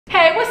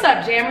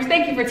up, Jammers?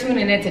 Thank you for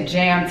tuning in to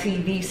Jam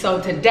TV.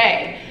 So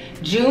today,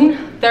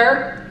 June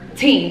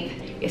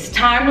 13th, it's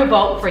time to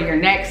vote for your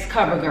next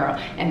cover girl.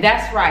 And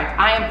that's right,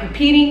 I am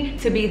competing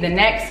to be the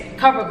next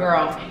cover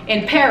girl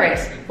in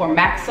Paris for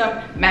Maxim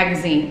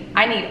Magazine.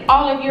 I need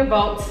all of your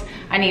votes.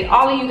 I need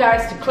all of you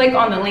guys to click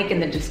on the link in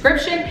the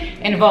description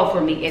and vote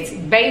for me. It's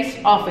based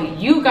off of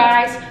you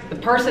guys. The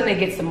person that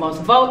gets the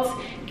most votes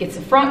gets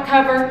the front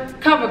cover,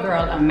 cover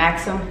girl of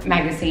Maxim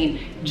Magazine.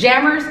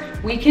 Jammers,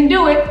 we can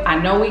do it. I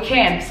know we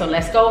can. So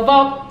let's go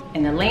vote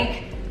in the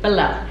link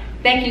below.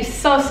 Thank you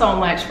so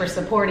much for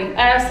supporting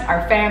us,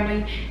 our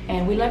family,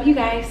 and we love you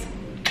guys.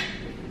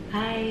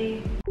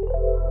 Bye.